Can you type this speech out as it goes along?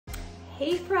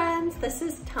Hey friends, this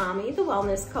is Tommy, the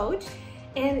wellness coach,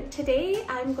 and today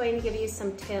I'm going to give you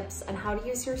some tips on how to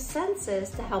use your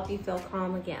senses to help you feel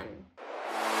calm again.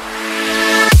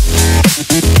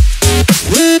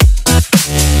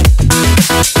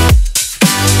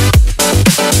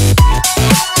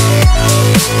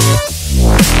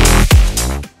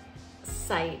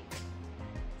 Sight.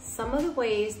 Some of the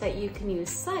ways that you can use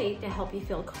sight to help you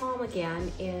feel calm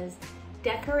again is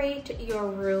decorate your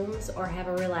rooms or have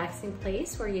a relaxing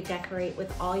place where you decorate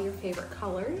with all your favorite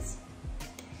colors.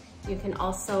 You can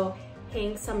also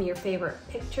hang some of your favorite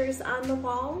pictures on the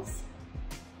walls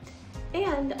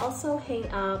and also hang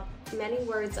up many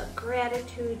words of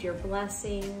gratitude, your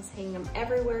blessings, hang them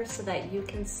everywhere so that you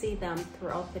can see them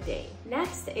throughout the day.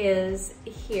 Next is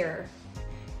here.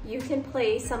 You can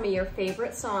play some of your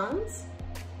favorite songs.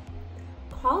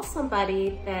 Call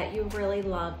somebody that you really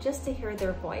love just to hear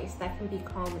their voice. That can be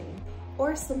calming.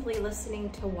 Or simply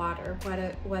listening to water,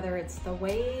 whether it's the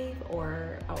wave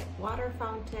or a water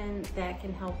fountain, that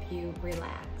can help you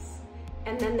relax.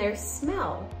 And then there's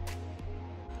smell.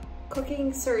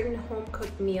 Cooking certain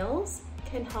home-cooked meals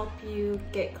can help you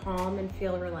get calm and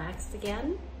feel relaxed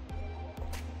again.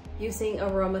 Using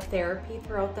aromatherapy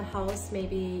throughout the house,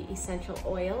 maybe essential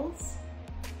oils.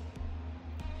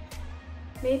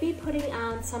 Maybe putting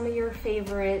on some of your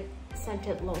favorite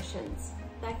scented lotions.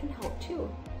 That can help too.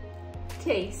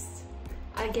 Taste.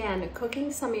 Again,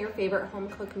 cooking some of your favorite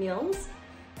home-cooked meals.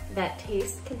 That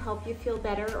taste can help you feel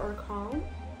better or calm.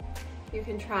 You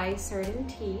can try certain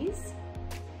teas.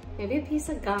 Maybe a piece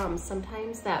of gum.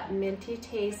 Sometimes that minty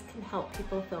taste can help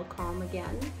people feel calm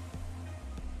again.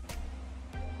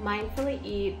 Mindfully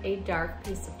eat a dark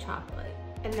piece of chocolate.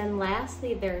 And then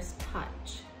lastly, there's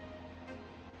touch.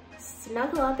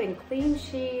 Snuggle up in clean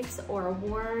sheets or a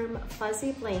warm,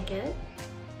 fuzzy blanket.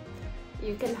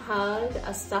 You can hug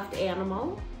a stuffed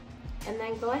animal and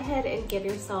then go ahead and give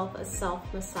yourself a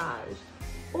self-massage.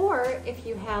 Or if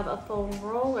you have a foam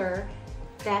roller,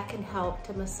 that can help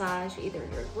to massage either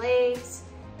your legs,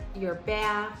 your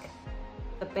back,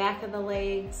 the back of the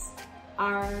legs,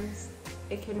 arms.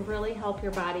 It can really help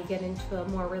your body get into a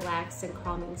more relaxed and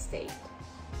calming state.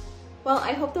 Well,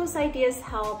 I hope those ideas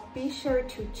help. Be sure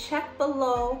to check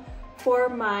below for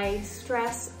my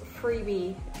stress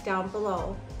freebie down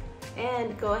below.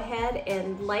 And go ahead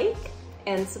and like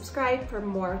and subscribe for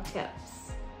more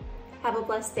tips. Have a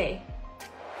blessed day.